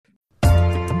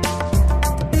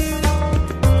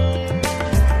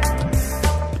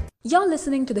You're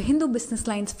listening to the Hindu Business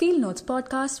Line's Field Notes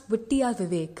podcast with T.R.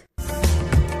 Vivek.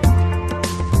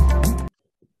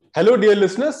 Hello, dear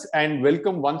listeners, and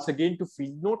welcome once again to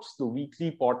Field Notes, the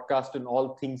weekly podcast on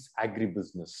all things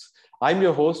agribusiness. I'm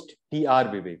your host, T.R.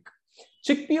 Vivek.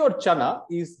 Chickpea or chana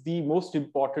is the most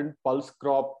important pulse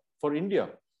crop for India.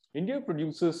 India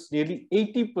produces nearly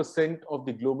 80% of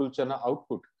the global chana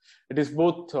output. It is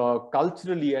both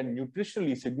culturally and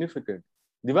nutritionally significant.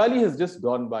 Diwali has just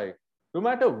gone by. No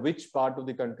matter which part of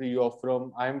the country you're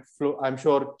from, I'm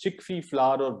sure chickpea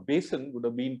flour or besan would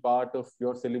have been part of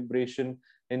your celebration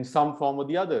in some form or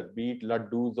the other, be it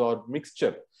laddus or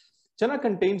mixture. Chana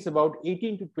contains about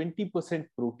 18 to 20%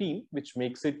 protein, which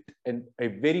makes it a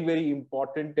very, very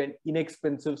important and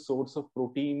inexpensive source of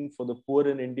protein for the poor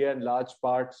in India and large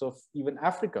parts of even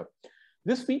Africa.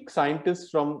 This week,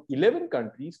 scientists from 11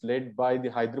 countries, led by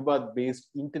the Hyderabad-based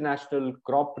International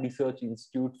Crop Research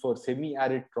Institute for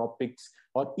Semi-Arid Tropics,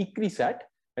 or ICRISAT,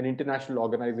 an international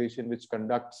organization which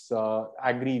conducts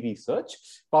agri-research,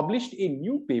 published a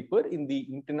new paper in the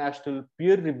international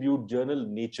peer-reviewed journal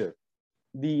Nature.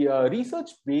 The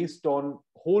research, based on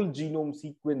whole genome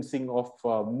sequencing of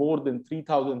more than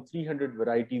 3,300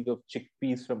 varieties of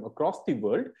chickpeas from across the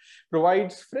world,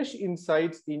 provides fresh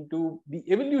insights into the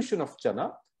evolution of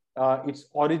chana, its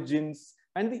origins,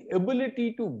 and the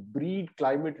ability to breed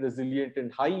climate-resilient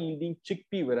and high-yielding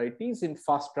chickpea varieties in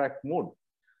fast-track mode.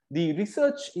 The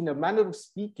research, in a manner of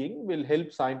speaking, will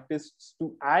help scientists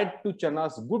to add to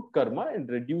chana's good karma and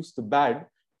reduce the bad,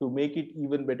 to make it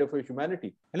even better for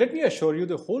humanity. And let me assure you,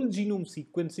 the whole genome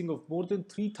sequencing of more than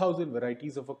 3,000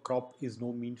 varieties of a crop is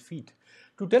no mean feat.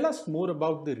 To tell us more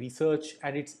about the research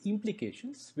and its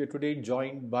implications, we are today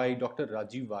joined by Dr.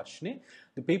 Rajiv Varshney,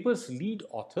 the paper's lead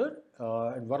author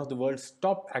and one of the world's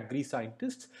top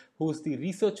agri-scientists, who is the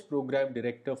research program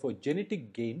director for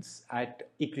genetic gains at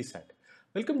ICRISAT.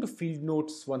 Welcome to Field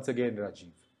Notes once again,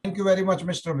 Rajiv. Thank you very much,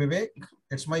 Mr. Vivek.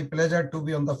 It's my pleasure to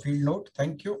be on the Field Note.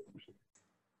 Thank you.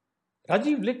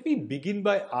 Rajiv, let me begin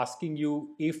by asking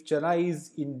you if chana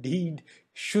is indeed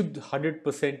Shuddh 100%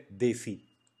 Desi.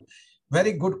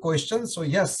 Very good question. So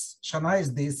yes, chana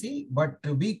is Desi, but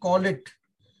we call it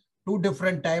two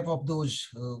different type of those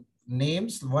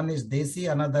names. One is Desi,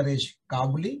 another is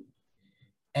Kabuli.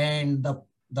 And the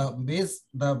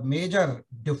major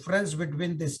difference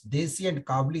between this Desi and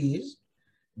Kabuli is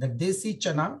that Desi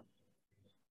chana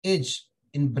is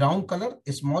in brown color,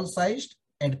 small sized,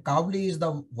 and Kabuli is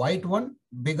the white one,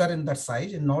 bigger in that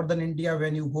size. In northern India,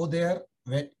 when you go there,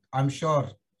 I'm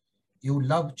sure you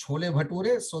love chole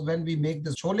bhature. So when we make the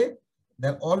chole,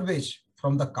 they're always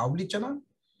from the Kabuli chana.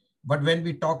 But when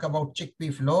we talk about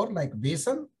chickpea flour like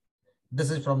besan,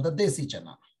 this is from the Desi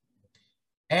chana.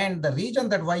 And the reason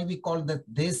that why we call the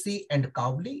Desi and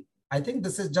Kabuli, I think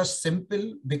this is just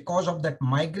simple because of that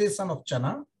migration of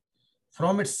chana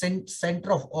from its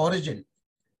center of origin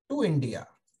to India.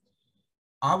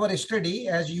 Our study,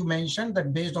 as you mentioned,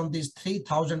 that based on these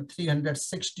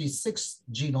 3,366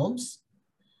 genomes,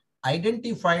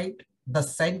 identified the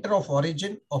center of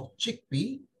origin of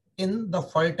chickpea in the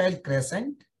Fertile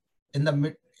Crescent in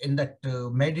that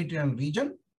Mediterranean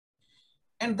region.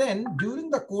 And then during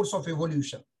the course of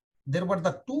evolution, there were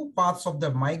the two paths of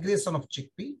the migration of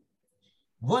chickpea.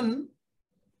 One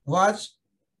was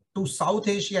to South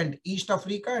Asia and East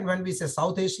Africa. And when we say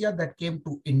South Asia, that came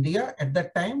to India at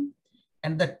that time.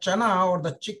 And the chana or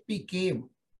the chickpea came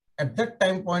at that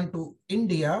time point to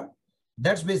India.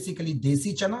 That's basically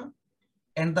Desi chana.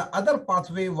 And the other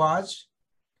pathway was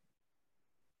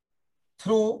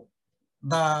through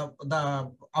the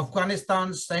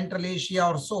Afghanistan, Central Asia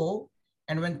or so.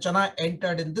 And when chana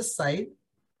entered in this side,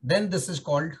 then this is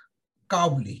called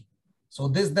Kabuli. So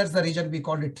that's the reason we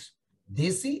call it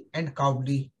Desi and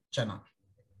Kabuli chana.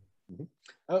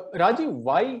 Rajiv,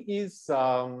 why is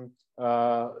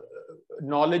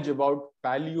knowledge about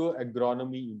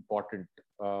paleoagronomy important?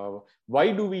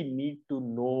 Why do we need to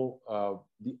know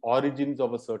the origins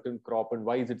of a certain crop, and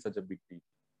why is it such a big deal?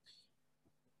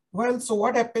 Well, so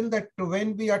what happened that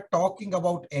when we are talking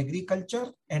about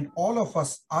agriculture, and all of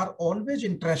us are always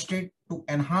interested to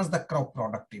enhance the crop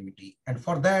productivity. And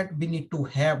for that, we need to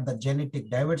have the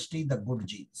genetic diversity, the good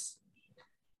genes.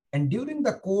 And during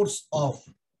the course of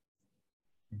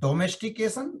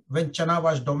domestication, when chana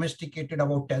was domesticated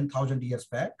about 10,000 years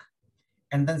back,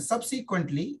 and then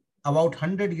subsequently about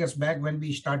 100 years back when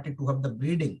we started to have the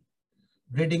breeding.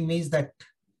 Breeding means that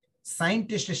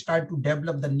scientists start to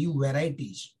develop the new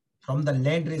varieties from the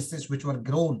land races which were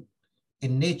grown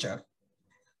in nature.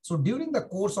 So during the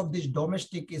course of this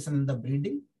domestication and the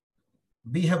breeding,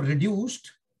 we have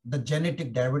reduced the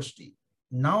genetic diversity.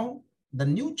 Now, the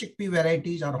new chickpea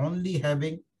varieties are only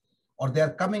having or they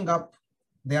are coming up,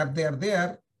 they are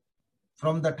there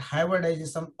from that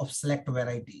hybridization of select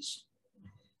varieties.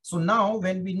 So now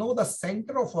when we know the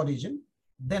center of origin,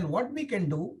 then what we can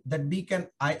do that we can,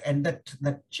 and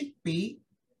that chickpea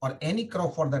or any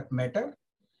crop for that matter,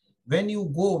 when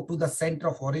you go to the center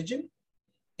of origin,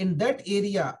 in that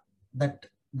area, that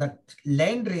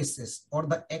land races or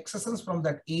the accessions from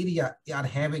that area are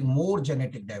having more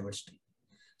genetic diversity.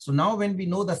 So now when we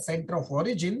know the center of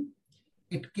origin,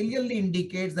 it clearly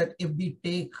indicates that if we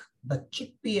take the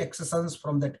chickpea accessions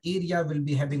from that area will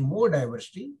be having more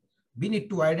diversity, we need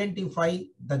to identify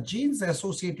the genes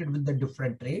associated with the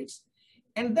different traits,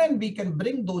 and then we can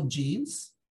bring those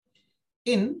genes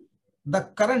in the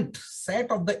current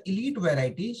set of the elite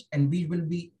varieties, and we will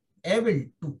be able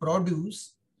to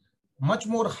produce much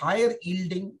more higher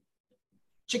yielding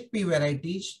chickpea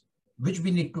varieties, which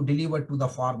we need to deliver to the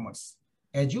farmers.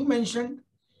 As you mentioned,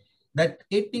 that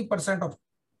 80% of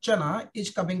chana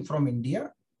is coming from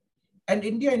India, and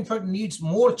India in fact needs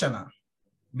more chana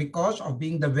because of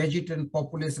being the vegetarian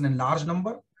population in large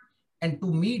number. And to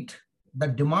meet the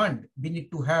demand, we need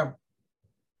to have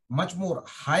much more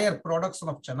higher production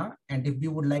of chana. And if we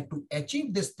would like to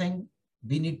achieve this thing,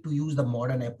 we need to use the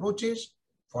modern approaches.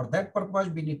 For that purpose,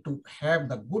 we need to have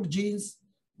the good genes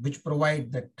which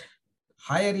provide that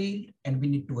higher yield, and we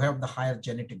need to have the higher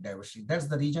genetic diversity. That's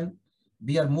the reason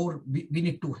we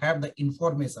need to have the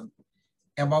information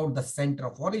about the center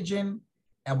of origin,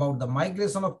 about the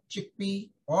migration of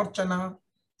chickpea or chana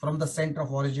from the center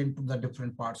of origin to the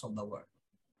different parts of the world.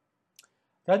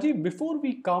 Rajiv, before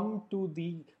we come to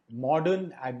the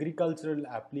modern agricultural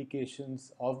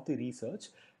applications of the research,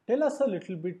 tell us a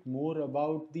little bit more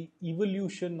about the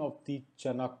evolution of the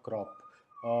chana crop.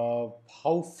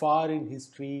 How far in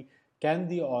history can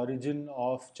the origin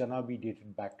of chana be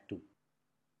dated back to?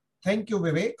 Thank you,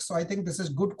 Vivek. So I think this is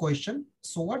a good question.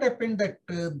 So what happened that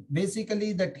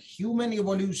basically that human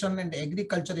evolution and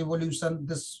agriculture evolution,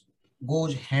 this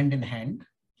goes hand in hand.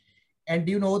 And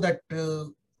you know that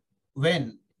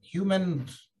when human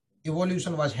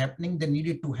evolution was happening, they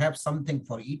needed to have something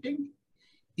for eating.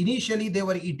 Initially, they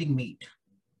were eating meat.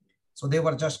 So they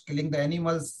were just killing the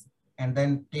animals and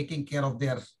then taking care of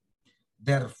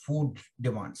their food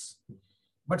demands.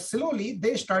 But slowly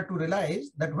they start to realize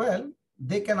that, well,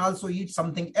 they can also eat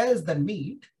something else than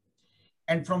meat.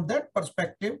 And from that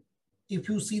perspective, if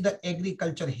you see the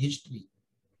agriculture history,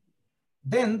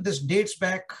 then this dates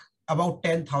back about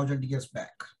 10,000 years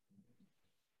back.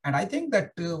 And I think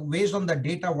that based on the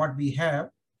data what we have,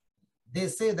 they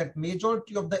say that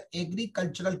majority of the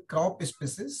agricultural crop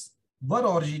species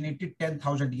were originated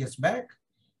 10,000 years back.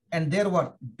 And there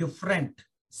were different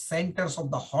centers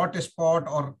of the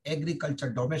hotspot or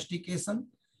agriculture domestication.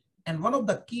 And one of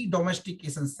the key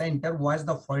domestication center was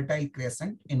the Fertile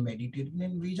Crescent in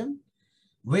Mediterranean region,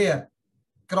 where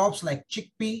crops like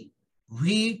chickpea,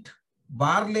 wheat,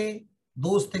 barley,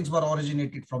 those things were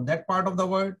originated from that part of the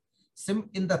world.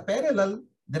 In the parallel,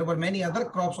 there were many other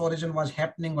crops origin was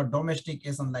happening or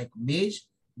domestication like maize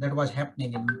that was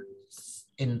happening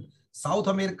in South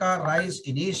America, rice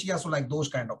in Asia, so like those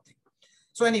kind of things.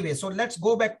 So anyway, so let's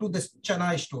go back to this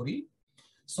chana story.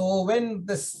 So when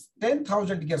this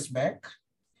 10,000 years back,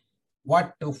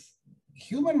 what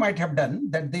human might have done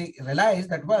that they realized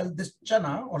that, well, this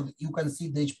chana, or you can see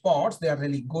these pods, they are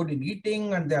really good in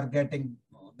eating and they are getting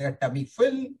their tummy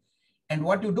full. And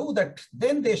what you do that,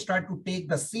 then they start to take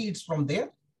the seeds from there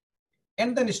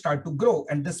and then start to grow.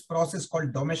 And this process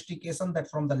called domestication, that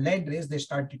from the land race, they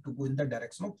started to go in the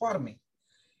direction of farming.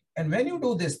 And when you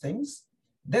do these things,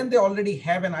 then they already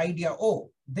have an idea,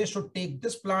 oh, they should take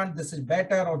this plant, this is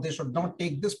better, or they should not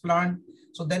take this plant.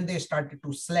 So then they started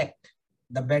to select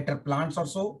the better plants or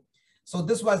so. So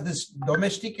this was this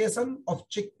domestication of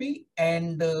chickpea.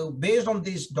 And based on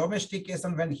this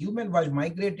domestication, when human was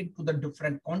migrating to the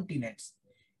different continents,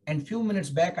 and few minutes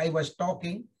back, I was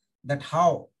talking that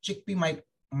how chickpea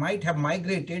might have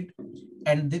migrated,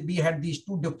 and we had these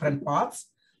two different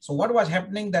paths. So what was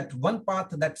happening, that one path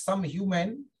that some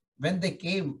human, when they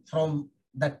came from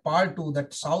that part to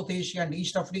that South Asia and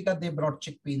East Africa, they brought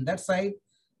chickpea in that side.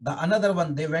 The another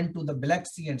one, they went to the Black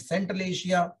Sea and Central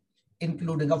Asia,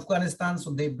 including Afghanistan.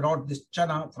 So they brought this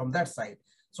chana from that side.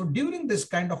 So during this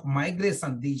kind of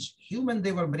migration, these human,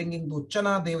 they were bringing the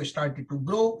chana, they started to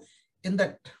grow in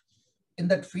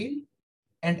that field.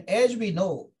 And as we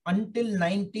know, until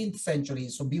 19th century,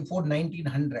 so before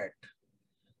 1900,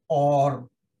 or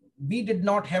we did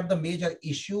not have the major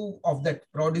issue of that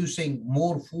producing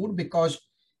more food, because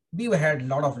we had a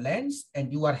lot of lands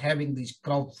and you are having these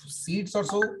crop seeds or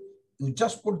so. You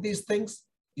just put these things,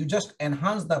 you just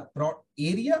enhance the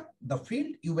area, the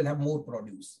field, you will have more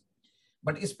produce.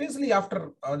 But especially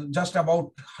after just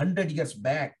about 100 years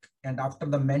back, and after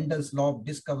the Mendel's law of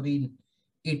discovery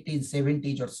in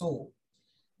 1870s or so,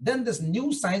 then this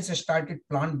new science started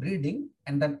plant breeding.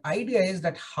 And then idea is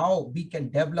that how we can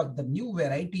develop the new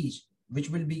varieties,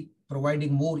 which will be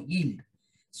providing more yield.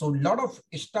 So a lot of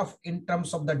stuff in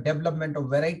terms of the development of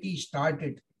variety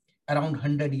started around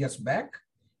 100 years back.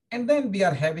 And then we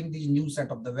are having these new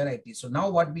set of the varieties. So now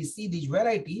what we see, these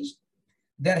varieties,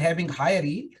 they're having higher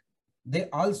yield. They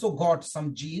also got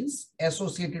some genes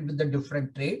associated with the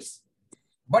different traits.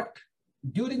 But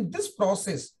during this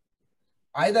process,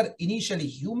 either initially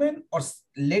human or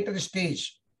later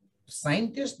stage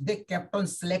scientists, they kept on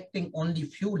selecting only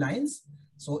few lines.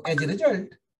 So as a result,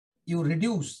 you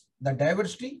reduce the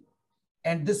diversity.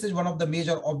 And this is one of the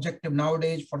major objectives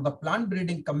nowadays for the plant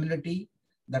breeding community,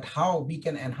 that how we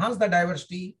can enhance the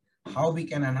diversity, how we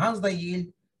can enhance the yield,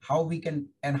 how we can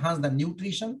enhance the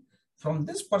nutrition. From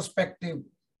this perspective,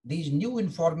 these new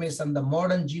information, the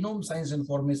modern genome science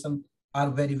information are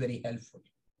very, very helpful.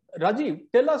 Rajiv,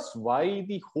 tell us why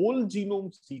the whole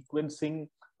genome sequencing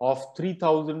of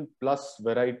 3,000 plus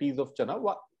varieties of chana,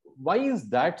 why is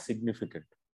that significant?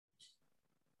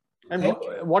 And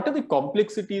what are the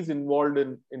complexities involved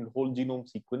in whole genome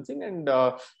sequencing? And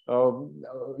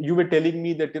you were telling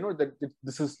me that, that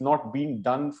this is not being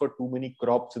done for too many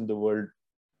crops in the world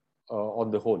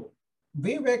on the whole.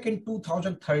 Way back in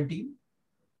 2013,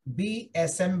 we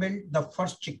assembled the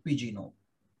first chickpea genome.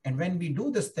 And when we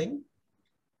do this thing,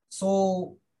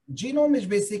 so genome is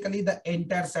basically the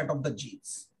entire set of the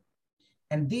genes.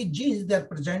 And these genes, they're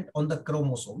present on the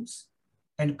chromosomes.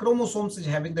 And chromosomes is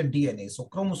having the DNA. So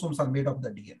chromosomes are made of the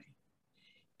DNA.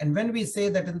 And when we say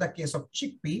that in the case of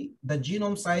chickpea, the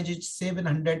genome size is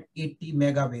 780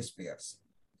 megabase pairs.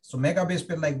 So megabase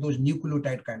pair like those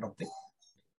nucleotide kind of thing,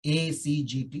 A, C,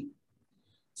 G, T.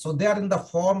 So they are in the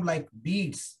form like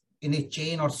beads in a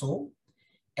chain or so.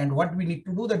 And what we need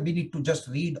to do, that we need to just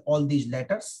read all these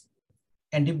letters.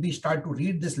 And if we start to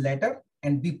read this letter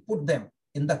and we put them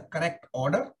in the correct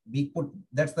order,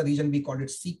 that's the reason we call it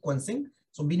sequencing.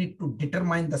 So we need to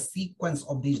determine the sequence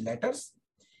of these letters,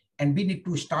 and we need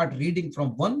to start reading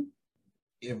from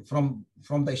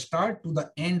the start to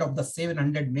the end of the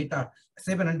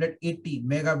 780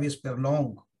 megabase per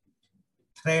long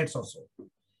threads or so,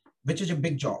 which is a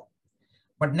big job.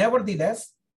 But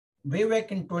nevertheless, way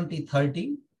back in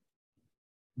 2013,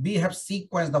 we have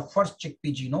sequenced the first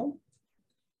chickpea genome,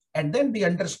 and then we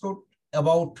understood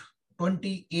about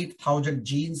 28,000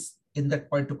 genes in that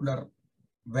particular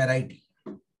variety.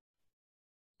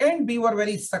 And we were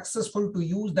very successful to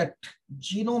use that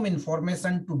genome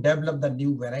information to develop the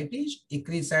new varieties.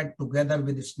 ICRISAT, together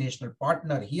with its national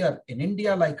partner here in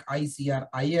India, like ICR,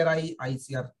 IRI,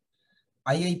 ICR,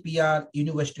 IIPR,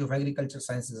 University of Agriculture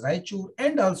Sciences, Raichur,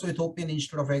 and also Ethiopian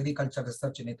Institute of Agriculture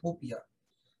Research in Ethiopia.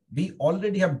 We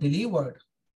already have delivered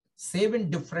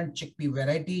 7 different chickpea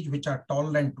varieties which are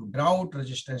tolerant to drought,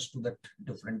 resistance to the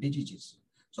different diseases.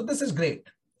 So this is great.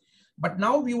 But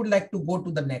now we would like to go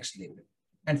to the next level.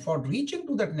 And for reaching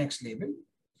to that next level,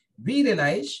 we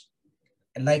realize,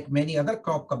 like many other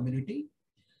crop community,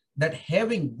 that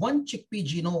having one chickpea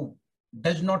genome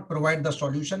does not provide the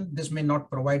solution. This may not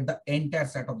provide the entire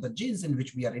set of the genes in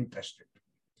which we are interested.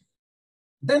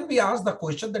 Then we asked the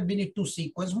question that we need to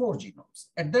sequence more genomes.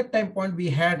 At that time point, we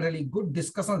had really good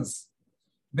discussions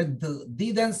with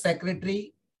the then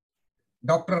Secretary,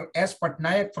 Dr. S.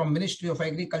 Patnaik from Ministry of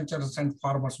Agriculture and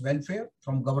Farmers Welfare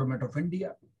from Government of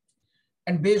India.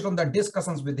 And based on the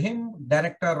discussions with him,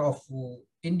 Director of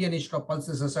Indian Institute of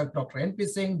Pulses Research, Dr. N.P.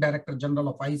 Singh, Director General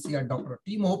of ICR, Dr.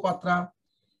 T. Mohapatra,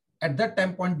 at that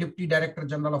time point, Deputy Director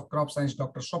General of Crop Science,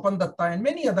 Dr. Swapan Datta, and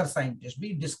many other scientists,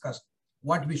 we discussed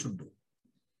what we should do.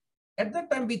 At that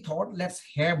time, we thought, let's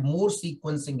have more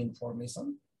sequencing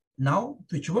information. Now,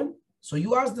 which one? So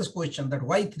you asked this question that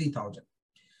why 3,000?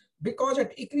 Because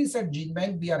at ICRISAT Gene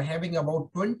Bank, we are having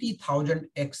about 20,000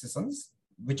 accessions,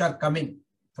 which are coming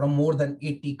from more than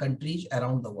 80 countries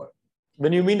around the world.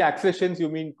 When you mean accessions, you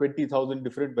mean 20,000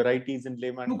 different varieties in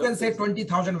layman? You can say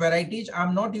 20,000 varieties.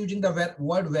 I'm not using the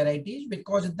word varieties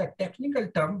because in the technical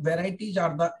term, varieties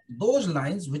are those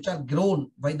lines which are grown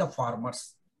by the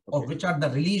farmers, or which are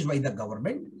released by the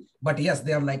government. But yes,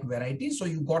 they are like varieties. So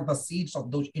you got the seeds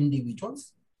of those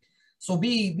individuals. So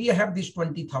we have these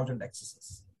 20,000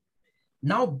 accesses.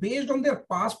 Now, based on their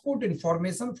passport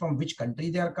information, from which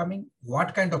country they are coming,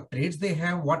 what kind of traits they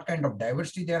have, what kind of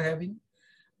diversity they are having,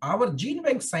 our gene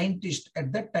bank scientists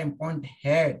at that time point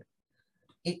had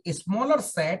a smaller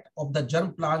set of the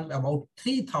germ plant, about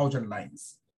 3,000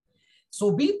 lines. So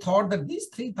we thought that these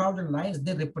 3,000 lines,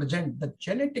 they represent the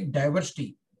genetic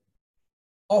diversity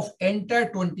of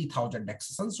entire 20,000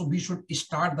 exosomes. So we should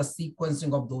start the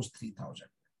sequencing of those 3,000.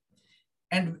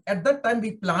 And at that time,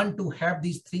 we planned to have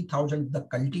these 3,000, the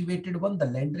cultivated one, the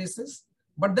land races.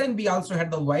 But then we also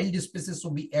had the wild species. So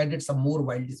we added some more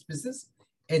wild species.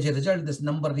 As a result, this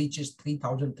number reaches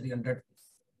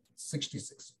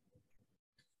 3,366.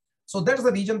 So that's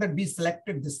the reason that we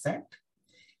selected this set.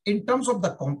 In terms of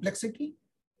the complexity,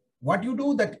 what you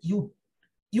do that you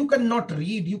cannot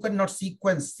read, you cannot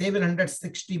sequence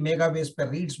 760 megabase per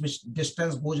reads, which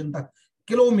distance goes in the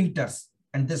kilometers.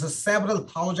 And this is several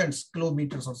thousands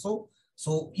kilometers or so.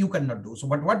 So you cannot do. So,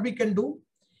 but what we can do,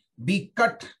 we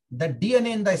cut the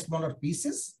DNA in the smaller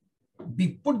pieces, we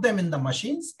put them in the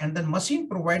machines, and then machine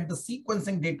provide the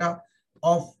sequencing data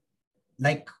of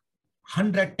like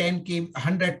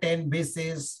 110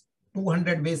 bases,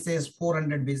 200 bases,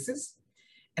 400 bases.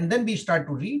 And then we start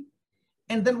to read.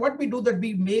 And then what we do that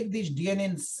we make these DNA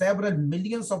in several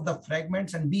millions of the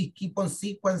fragments, and we keep on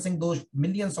sequencing those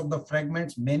millions of the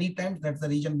fragments many times. That's the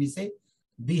reason we say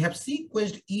we have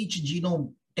sequenced each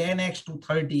genome 10x to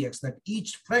 30x, that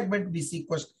each fragment we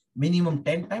sequenced minimum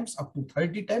 10 times up to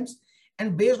 30 times.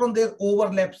 And based on their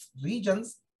overlaps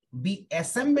regions, we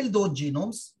assemble those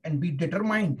genomes and we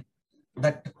determined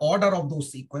that order of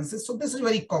those sequences. So this is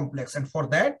very complex. And for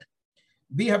that,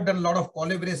 we have done a lot of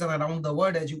collaboration around the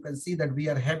world. As you can see that we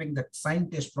are having that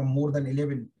scientists from more than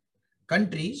 11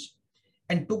 countries.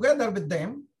 And together with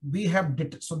them, we have,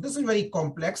 so this is very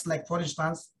complex. Like for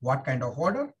instance, what kind of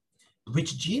order,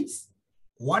 which genes,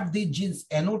 what these genes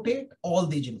annotate, all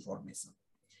these information.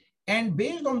 And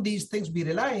based on these things, we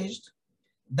realized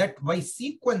that by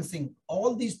sequencing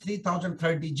all these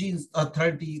 3,030 genes,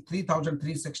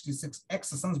 3,366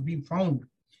 exosomes, we found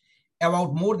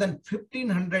about more than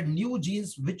 1,500 new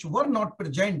genes which were not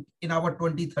present in our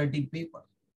 2013 paper.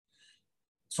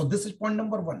 So this is point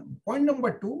number one. Point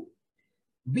number two,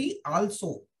 we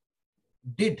also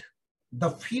did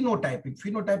the phenotyping.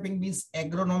 Phenotyping means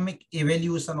agronomic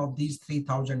evaluation of these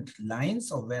 3,000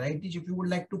 lines or varieties, if you would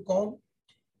like to call,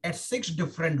 at 6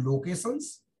 different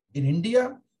locations in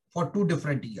India for 2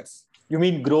 different years. You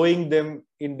mean growing them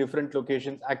in different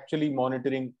locations, actually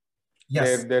monitoring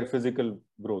their physical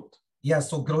growth?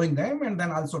 Yes, so growing them and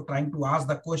then also trying to ask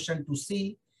the question to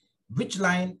see which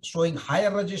line showing higher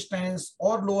resistance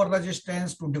or lower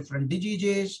resistance to different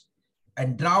diseases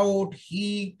and drought,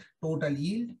 heat, total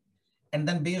yield. And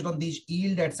then based on these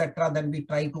yield, etc., then we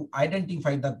try to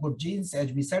identify the good genes.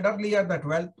 As we said earlier that,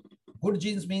 well, good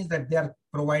genes means that they are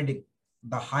providing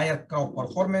the higher crop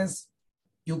performance.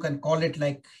 You can call it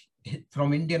like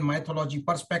from Indian mythology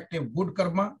perspective, good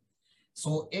karma.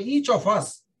 So each of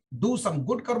us do some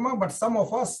good karma, but some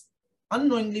of us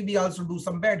unknowingly we also do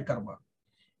some bad karma.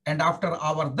 And after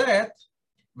our death,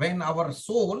 when our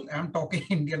soul, I'm talking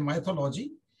Indian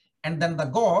mythology, and then the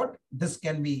God, this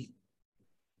can be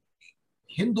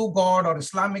Hindu God or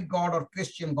Islamic God or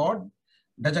Christian God,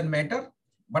 doesn't matter.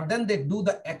 But then they do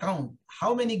the account,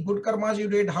 how many good karmas you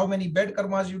did, how many bad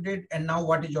karmas you did, and now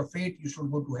what is your fate? You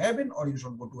should go to heaven or you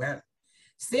should go to hell.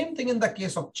 Same thing in the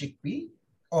case of chickpea,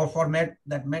 or for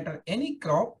that matter, any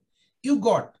crop, you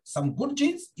got some good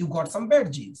genes, you got some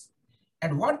bad genes.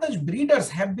 And what the breeders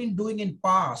have been doing in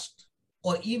past,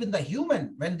 or even the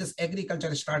human, when this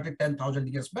agriculture started 10,000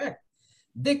 years back,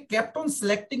 they kept on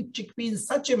selecting chickpea in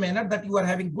such a manner that you are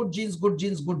having good genes, good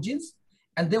genes, good genes,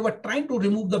 and they were trying to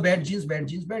remove the bad genes, bad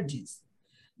genes, bad genes.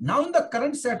 Now in the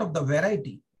current set of the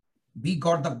variety, we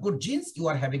got the good genes, you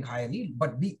are having higher yield,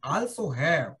 but we also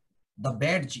have the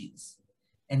bad genes.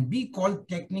 And we call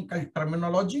technical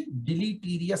terminology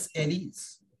deleterious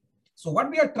alleles. So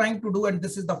what we are trying to do, and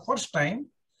this is the first time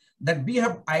that we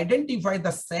have identified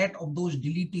the set of those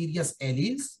deleterious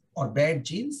alleles or bad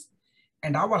genes,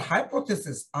 and our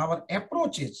hypothesis, our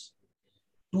approach is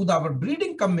to our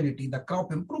breeding community, the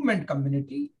crop improvement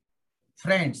community,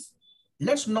 friends,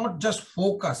 let's not just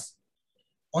focus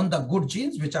on the good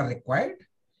genes which are required,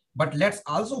 but let's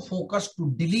also focus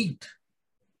to delete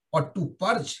or to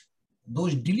purge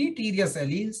those deleterious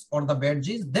alleles or the bad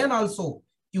genes. Then also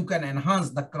you can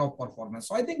enhance the crop performance.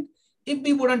 So I think if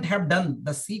we wouldn't have done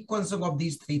the sequencing of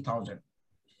these 3,000,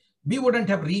 we wouldn't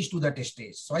have reached to that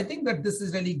stage. So I think that this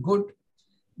is really good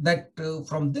that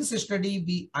from this study,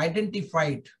 we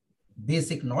identified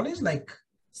basic knowledge like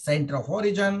center of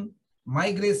origin,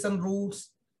 migration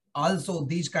routes, also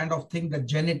these kind of things, the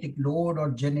genetic load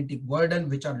or genetic burden,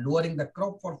 which are lowering the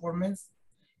crop performance.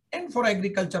 And for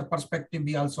agriculture perspective,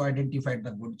 we also identified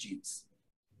the good genes.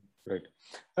 Right.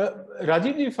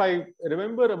 Rajiv, if I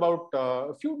remember about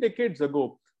a few decades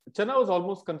ago, chana was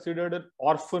almost considered an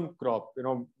orphan crop.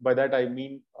 By that I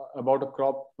mean about a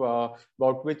crop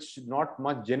about which not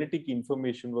much genetic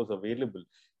information was available.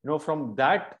 From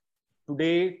that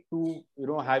today to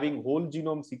having whole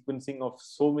genome sequencing of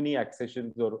so many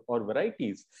accessions or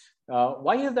varieties.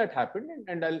 Why has that happened?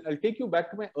 And I'll take you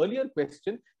back to my earlier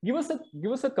question. Give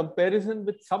us a comparison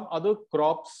with some other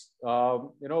crops,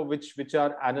 which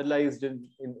are analyzed in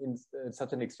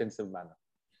such an extensive manner.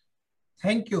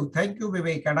 Thank you,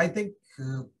 Vivek. And I think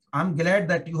I'm glad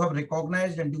that you have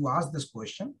recognized and you asked this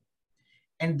question.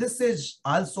 And this is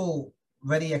also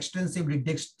very extensively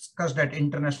discussed at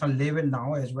international level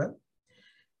now as well.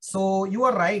 So you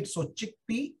are right. So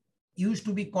chickpea used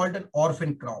to be called an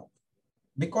orphan crop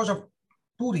because of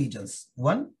two reasons.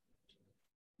 One,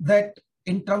 that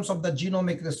in terms of the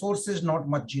genomic resources, not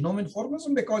much genome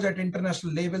information, because at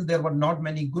international level, there were not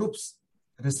many groups,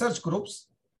 research groups,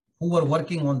 who were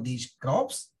working on these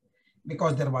crops,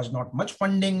 because there was not much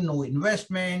funding, no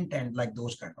investment, and like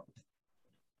those kind of things.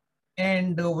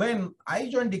 And when I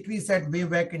joined DecreeSat way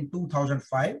back in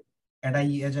 2005, and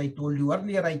as I told you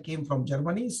earlier, I came from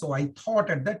Germany. So I thought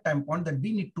at that time point that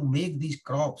we need to make these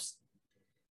crops.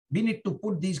 We need to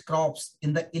put these crops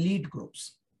in the elite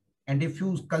groups. And if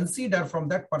you consider from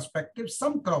that perspective,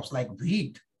 some crops like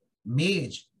wheat,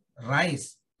 maize,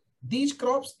 rice, these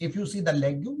crops, if you see the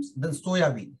legumes, then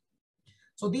soybean.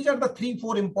 So these are the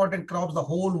 3-4 important crops. The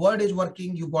whole world is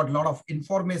working. You got a lot of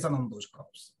information on those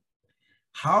crops.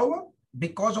 However,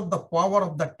 because of the power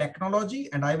of the technology,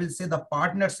 and I will say the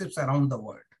partnerships around the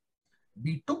world,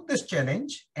 we took this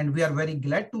challenge, and we are very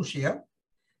glad to share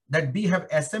that we have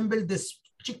assembled this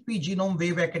chickpea genome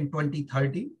way back in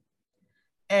 2013.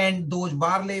 And those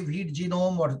barley, wheat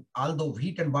genome, or although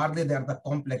wheat and barley, they are the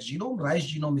complex genome.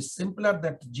 Rice genome is simpler.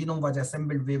 That genome was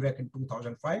assembled way back in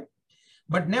 2005.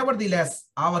 But nevertheless,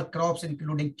 our crops,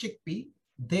 including chickpea,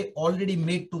 they already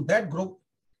made to that group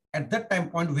at that time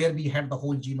point where we had the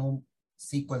whole genome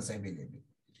sequence available.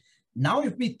 Now,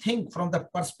 if we think from the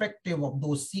perspective of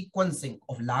those sequencing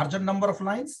of larger number of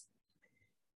lines,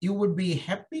 you would be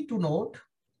happy to note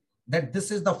that this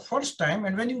is the first time.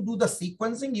 And when you do the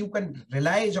sequencing, you can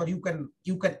realize, or you can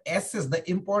assess the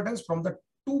importance from the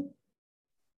two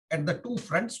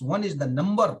fronts. One is the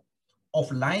number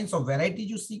of lines of variety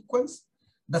you sequence.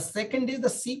 The second is the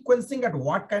sequencing at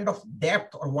what kind of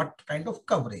depth or what kind of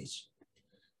coverage.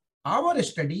 Our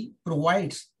study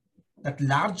provides that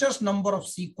largest number of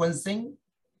sequencing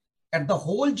at the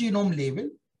whole genome level.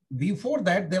 Before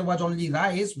that, there was only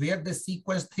rice where they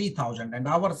sequenced 3,000, and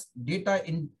our data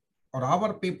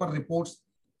our paper reports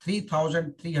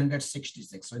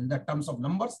 3,366. So in the terms of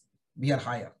numbers, we are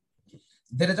higher.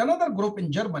 There is another group in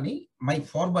Germany, my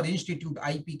former institute,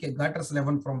 IPK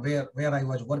Gattersleven, from where I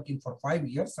was working for 5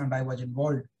 years, and I was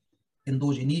involved in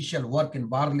those initial work in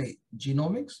barley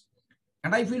genomics.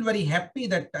 And I feel very happy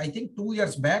that I think 2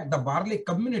 years back, the barley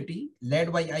community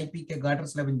led by IPK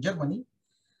Gattersleven in Germany,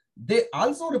 they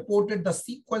also reported the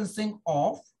sequencing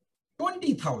of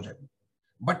 20,000,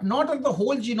 but not at the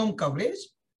whole genome coverage.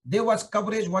 There was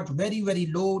coverage was very, very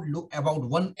low, about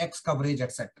 1x coverage,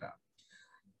 etc.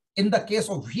 In the case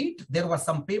of wheat, there were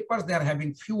some papers, they are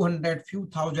having few hundred, few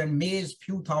thousand, maize,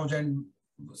 few thousand,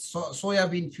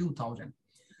 soybean, few thousand.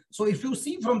 So if you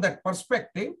see from that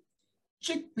perspective,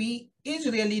 chickpea is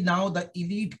really now the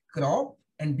elite crop,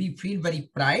 and we feel very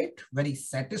proud, very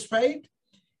satisfied,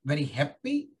 very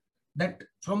happy that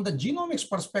from the genomics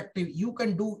perspective, you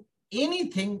can do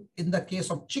anything in the case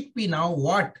of chickpea now,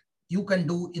 what you can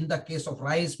do in the case of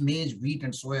rice, maize, wheat,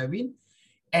 and soybean.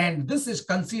 And this is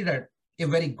considered a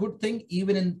very good thing,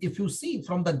 even if you see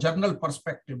from the journal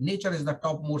perspective. Nature is the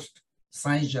topmost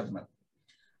science journal.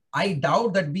 I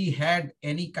doubt that we had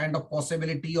any kind of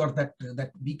possibility or that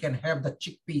we can have the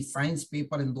chickpea science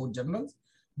paper in those journals.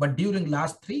 But during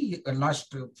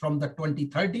from the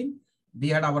 2013, we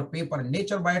had our paper in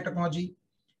Nature Biotechnology.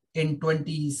 In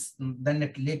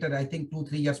later, I think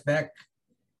 2-3 years back,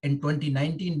 in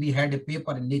 2019, we had a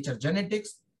paper in Nature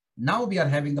Genetics. Now we are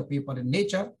having the paper in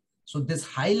Nature. So this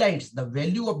highlights the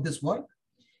value of this work,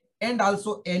 and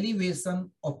also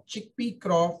elevation of chickpea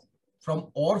crop from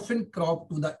orphan crop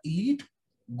to the elite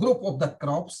group of the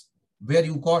crops, where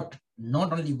you got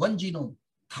not only one genome,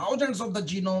 thousands of the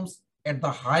genomes at the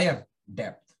higher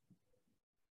depth.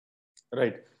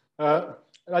 Right.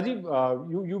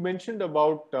 Rajiv, you mentioned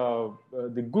about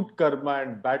the good karma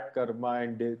and bad karma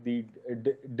and the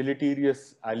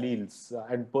deleterious alleles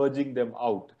and purging them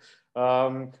out.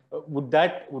 Would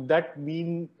that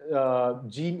mean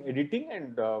gene editing?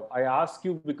 And I ask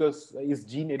you because is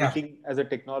gene editing as a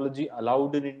technology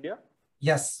allowed in India?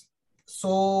 Yes.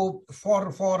 So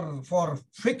for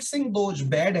fixing those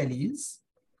bad alleles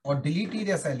or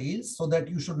deleterious alleles, so that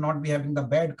you should not be having the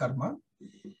bad karma,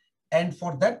 and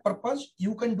for that purpose,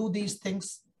 you can do these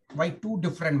things by two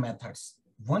different methods.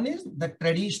 One is the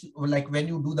tradition, like when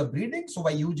you do the breeding, so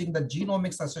by using the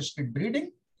genomics assisted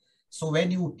breeding. So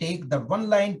when you take the 1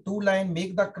 line, 2 line,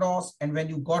 make the cross, and when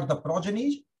you got the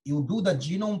progeny, you do the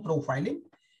genome profiling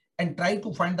and try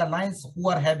to find the lines who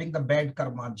are having the bad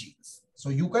karma genes. So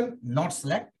you can not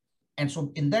select. And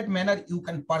so in that manner, you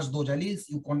can purge those alleles.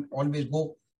 You can always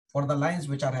go for the lines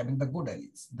which are having the good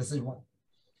alleles. This is one.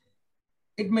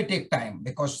 It may take time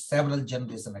because several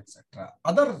generations, etc.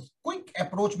 Other quick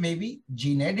approach may be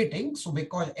gene editing. So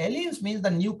because alleles means the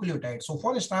nucleotide. So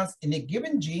for instance, in a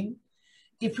given gene,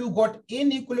 if you got a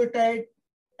nucleotide,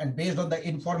 and based on the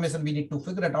information, we need to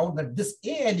figure it out that this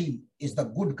A allele is the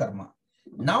good karma.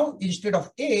 Now, instead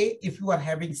of A, if you are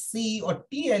having C or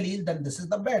T allele, then this is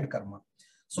the bad karma.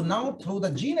 So now through the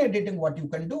gene editing, what you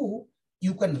can do,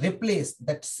 you can replace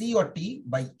that C or T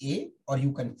by A, or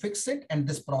you can fix it, and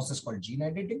this process called gene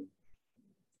editing.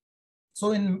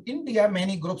 So in India,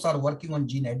 many groups are working on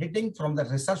gene editing. From the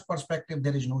research perspective,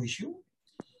 there is no issue.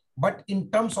 But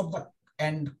in terms of the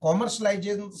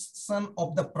commercialization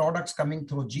of the products coming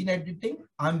through gene editing,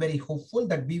 I'm very hopeful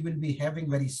that we will be having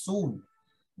very soon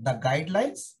the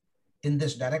guidelines in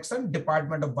this direction.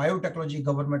 Department of Biotechnology,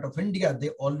 Government of India, they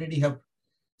already have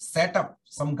set up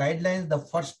some guidelines, the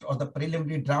first or the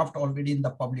preliminary draft already in the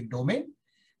public domain.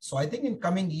 So I think in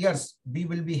coming years, we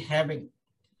will be having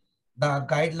the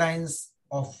guidelines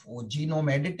of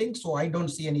genome editing. So I don't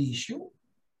see any issue.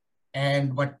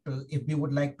 But if we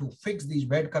would like to fix these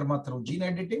bad karma through gene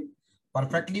editing,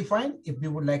 perfectly fine. If we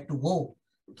would like to go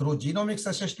through genomics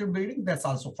assisted breeding, that's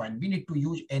also fine. We need to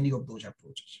use any of those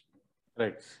approaches.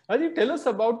 Right. Ajit, tell us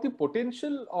about the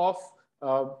potential of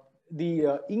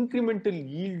the incremental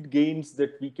yield gains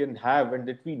that we can have and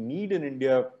that we need in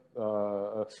India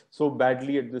so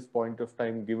badly at this point of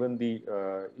time, given the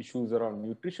issues around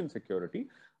nutrition security.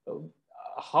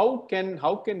 How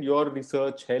can your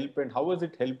research help, and how has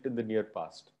it helped in the near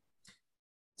past?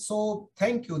 So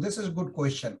thank you. This is a good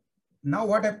question. Now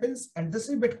what happens, and this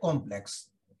is a bit complex,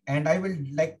 and I will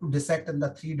like to dissect in the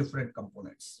 3 different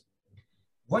components.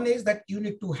 One is that you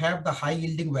need to have the high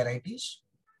yielding varieties,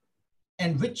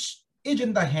 and which is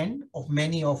in the hand of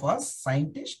many of us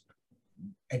scientists.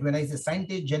 And when I say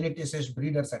scientists, geneticists,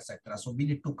 breeders, etc. So we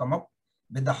need to come up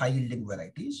with the high yielding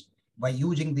varieties by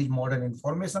using the modern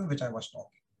information which I was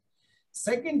talking.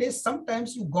 Second is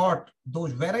sometimes you got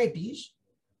those varieties,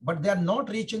 but they are not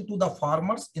reaching to the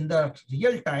farmers in the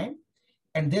real time.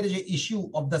 And there is an issue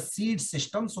of the seed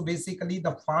system. So basically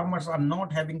the farmers are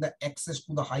not having the access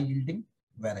to the high yielding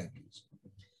varieties.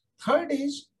 Third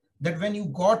is that when you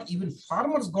got, even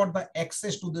farmers got the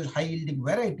access to the high yielding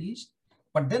varieties,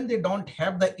 but then they don't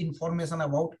have the information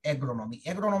about agronomy.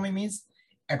 Agronomy means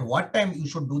at what time you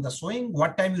should do the sowing,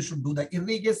 what time you should do the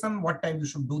irrigation, what time you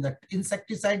should do the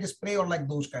insecticide spray, or like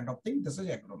those kind of things. This is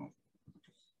agronomy.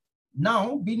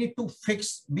 Now we need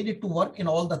to work in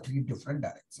all the 3 different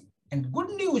directions. And good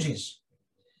news is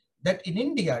that in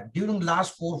India, during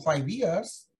last 4 or 5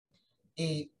 years,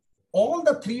 all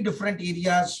the 3 different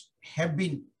areas have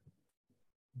been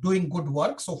doing good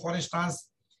work. So for instance,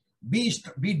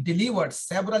 we delivered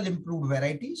several improved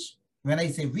varieties. When I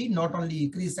say we, not only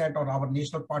CRESAT or our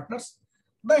national partners,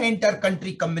 the entire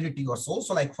country community or so.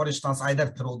 So like for instance,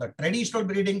 either through the traditional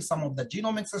breeding, some of the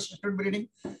genomics assisted breeding.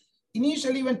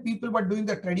 Initially, when people were doing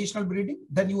the traditional breeding,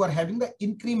 then you are having the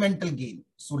incremental gain.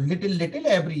 So little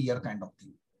every year kind of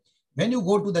thing. When you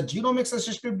go to the genomics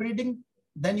assisted breeding,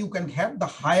 then you can have the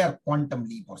higher quantum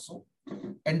leap or so.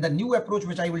 And the new approach,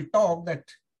 which I will talk, that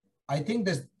I think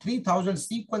this 3000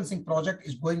 sequencing project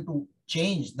is going to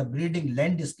change the breeding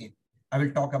landscape. I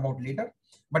will talk about later,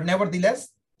 but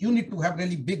nevertheless, you need to have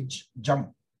really big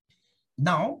jump.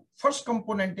 Now, first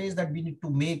component is that we need to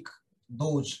make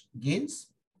those gains.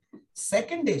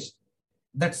 Second is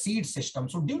that seed system.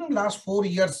 So during last 4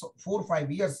 or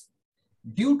 5 years,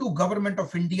 due to Government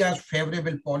of India's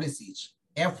favorable policies,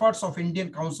 efforts of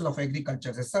Indian Council of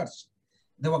Agriculture Research,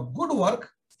 there were good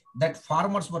work that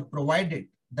farmers were provided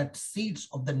that seeds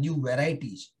of the new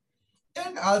varieties,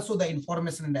 and also the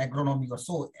information in agronomy or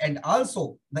so, and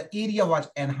also the area was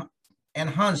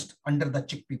enhanced under the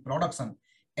chickpea production.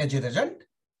 As a result,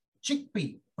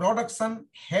 chickpea production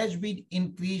has been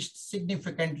increased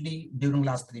significantly during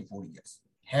last 3 or 4 years.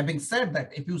 Having said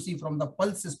that, if you see from the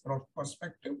pulses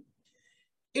perspective,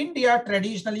 India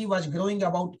traditionally was growing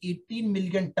about 18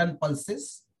 million ton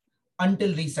pulses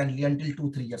until recently, until 2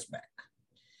 or 3 years back.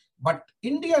 But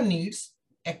India needs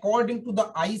according to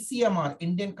the ICMR,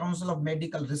 Indian Council of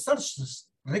Medical Research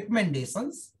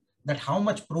recommendations that how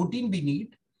much protein we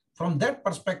need, from that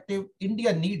perspective,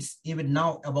 India needs even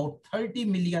now about 30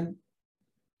 million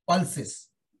pulses.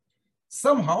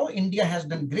 Somehow, India has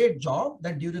done great job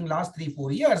that during last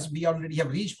 3-4 years, we already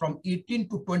have reached from 18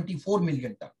 to 24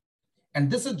 million ton.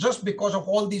 And this is just because of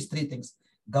all these three things: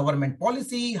 government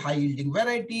policy, high yielding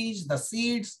varieties, the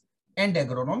seeds, and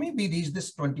agronomy. We reached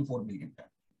this 24 million ton.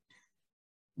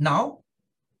 Now,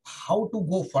 how to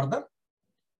go further?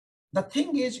 The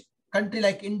thing is, country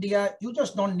like India, you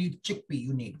just don't need chickpea.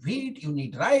 You need wheat, you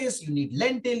need rice, you need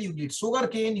lentil, you need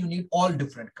sugarcane, you need all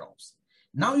different crops.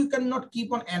 Now you cannot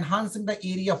keep on enhancing the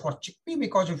area for chickpea,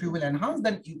 because if you will enhance,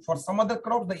 then for some other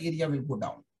crop, the area will go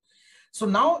down. So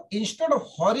now, instead of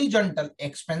horizontal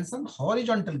expansion,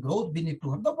 horizontal growth, we need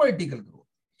to have the vertical growth.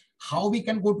 How we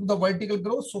can go to the vertical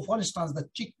growth? So for instance, the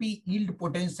chickpea yield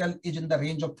potential is in the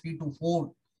range of 3 to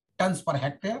 4 tons per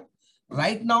hectare.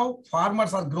 Right now,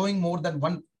 farmers are growing more than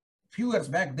one. Few years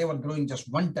back, they were growing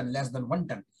just 1 ton, less than 1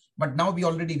 ton. But now we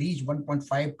already reach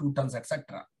 1.5, 2 tons,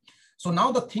 etc. So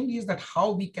now the thing is that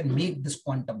how we can make this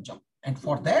quantum jump. And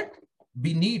for that,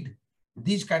 we need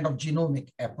these kind of genomic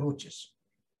approaches.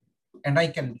 And I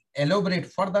can elaborate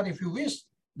further if you wish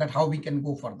that how we can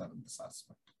go further in this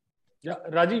aspect. Yeah,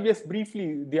 Rajiv, yes,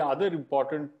 briefly, the other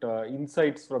important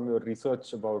insights from your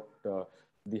research about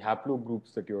the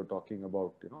haplogroups that you're talking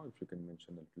about, if you can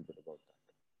mention a little bit about that.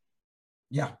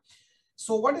 Yeah.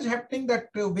 So what is happening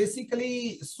that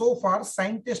basically so far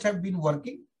scientists have been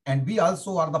working, and we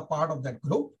also are the part of that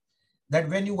group, that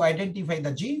when you identify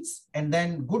the genes and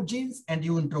then good genes and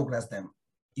you introgress them.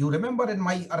 You remember in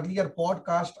my earlier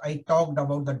podcast, I talked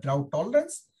about the drought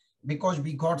tolerance, because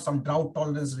we got some drought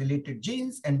tolerance related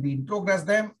genes and we introgress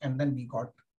them, and then we got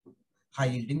high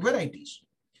yielding varieties.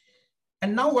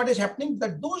 And now what is happening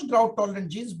that those drought tolerant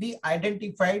genes be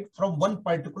identified from one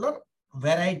particular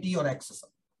variety or accession.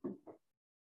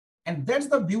 And that's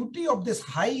the beauty of this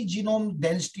high genome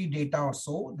density data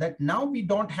also, that now we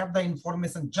don't have the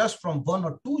information just from 1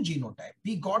 or 2 genotype.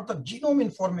 We got the genome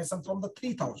information from the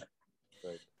 3000.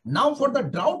 Right. Now for the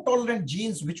drought tolerant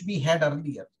genes, which we had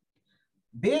earlier,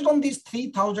 based on these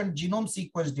 3000 genome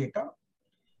sequence data,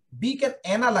 we can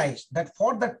analyze that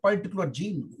for that particular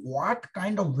gene, what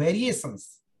kind of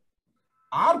variations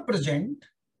are present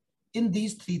in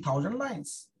these 3000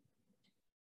 lines.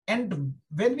 And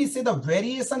when we say the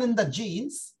variation in the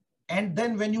genes, and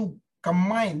then when you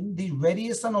combine the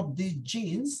variation of these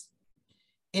genes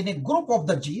in a group of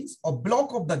the genes or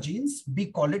block of the genes, we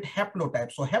call it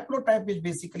haplotype. So haplotype is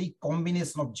basically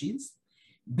combination of genes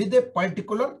with a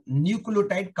particular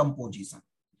nucleotide composition.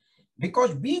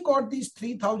 Because we got these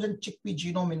 3000 chickpea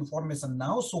genome information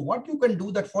now, so what you can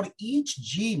do that for each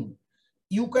gene,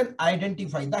 you can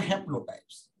identify the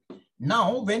haplotypes.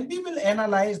 Now, when we will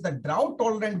analyze the drought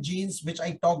tolerant genes, which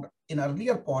I talked in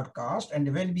earlier podcast,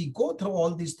 and when we go through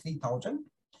all these 3000,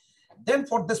 then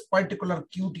for this particular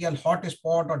QTL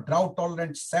hotspot or drought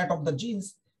tolerant set of the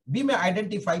genes, we may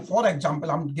identify, for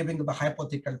example, I'm giving the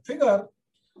hypothetical figure,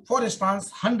 for instance,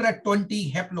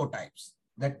 120 haplotypes,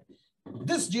 that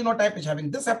this genotype is having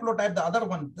this haplotype, the other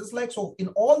one, this like, so in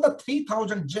all the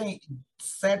 3000 gene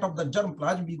set of the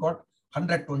germplasm, we got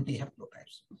 120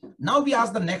 haplotypes. Now we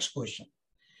ask the next question.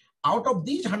 Out of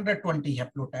these 120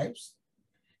 haplotypes,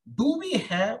 do we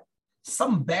have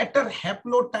some better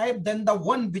haplotype than the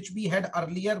one which we had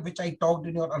earlier, which I talked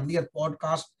in your earlier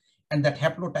podcast, and that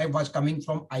haplotype was coming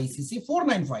from ICC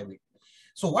 4958.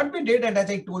 So what we did, and as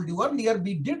I told you earlier,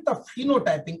 we did the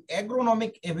phenotyping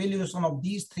agronomic evaluation of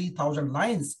these 3000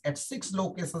 lines at 6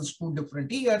 locations, 2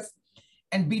 different years,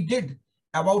 and we did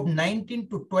about 19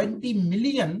 to 20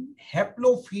 million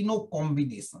haplopheno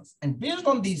combinations. And based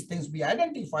on these things, we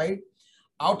identified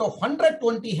out of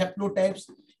 120 haplotypes,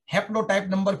 haplotype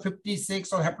number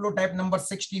 56 or haplotype number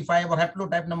 65 or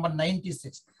haplotype number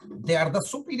 96, they are the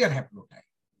superior haplotype.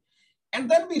 And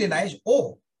then we realized,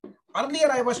 oh, earlier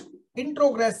I was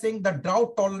introgressing the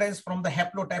drought tolerance from the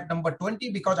haplotype number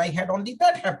 20 because I had only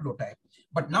that haplotype.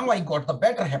 But now I got the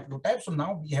better haplotype. So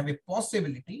now we have a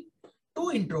possibility to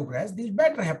introgress these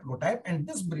better haplotype, and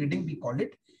this breeding, we call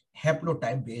it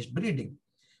haplotype based breeding.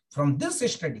 From this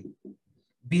study,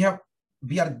 we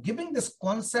are giving this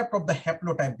concept of the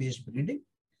haplotype based breeding.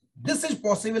 This is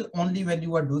possible only when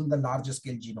you are doing the large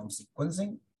scale genome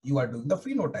sequencing, you are doing the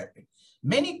phenotyping.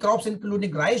 Many crops,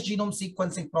 including rice genome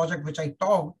sequencing project, which I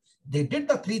talked, they did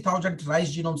the 3000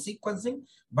 rice genome sequencing,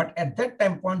 but at that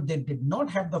time point, they did not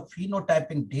have the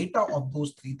phenotyping data of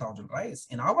those 3000 rice.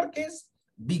 In our case,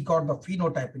 we got the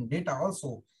phenotyping data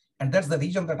also. And that's the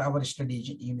reason that our study is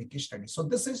a unique study. So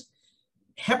this is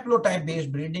haplotype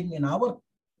based breeding, in our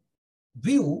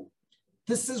view,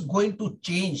 this is going to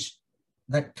change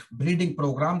that breeding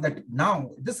program. That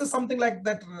now, this is something like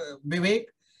that, Vivek,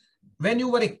 when you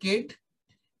were a kid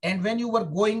and when you were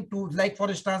going to, like for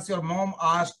instance, your mom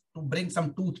asked to bring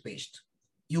some toothpaste.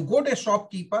 You go to a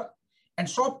shopkeeper and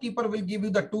shopkeeper will give you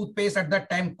the toothpaste at that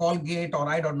time, Colgate or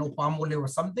I don't know, Palmolive or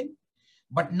something.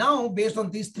 But now based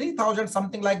on these 3,000,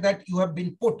 something like that, you have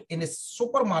been put in a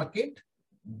supermarket,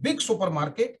 big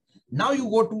supermarket. Now you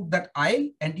go to that aisle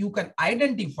and you can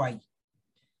identify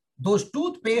those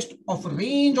toothpaste of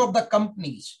range of the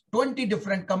companies, 20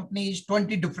 different companies,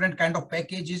 20 different kind of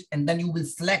packages, and then you will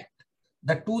select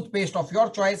the toothpaste of your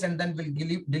choice and then will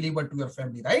deliver to your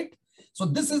family, right? So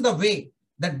this is the way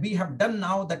that we have done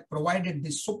now, that provided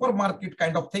this supermarket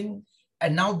kind of thing.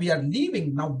 And now we are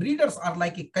leaving. Now breeders are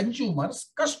like a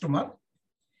customer,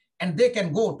 and they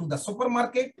can go to the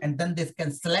supermarket and then they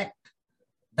can select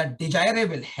the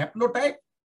desirable haplotype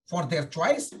for their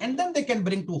choice, and then they can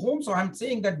bring to home. So I'm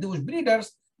saying that those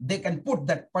breeders, they can put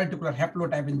that particular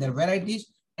haplotype in their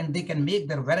varieties, and they can make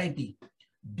their variety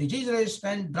disease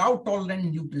resistant, drought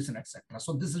tolerant, nutrition, etc.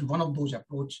 So this is one of those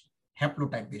approach,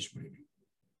 haplotype based breeding.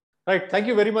 Right. Thank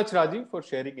you very much, Rajiv, for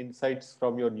sharing insights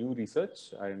from your new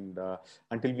research. And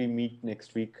until we meet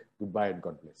next week, goodbye and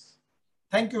God bless.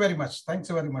 Thank you very much. Thanks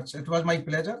very much. It was my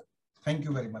pleasure. Thank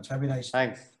you very much. Have a nice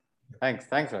day. Thanks,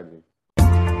 Rajiv.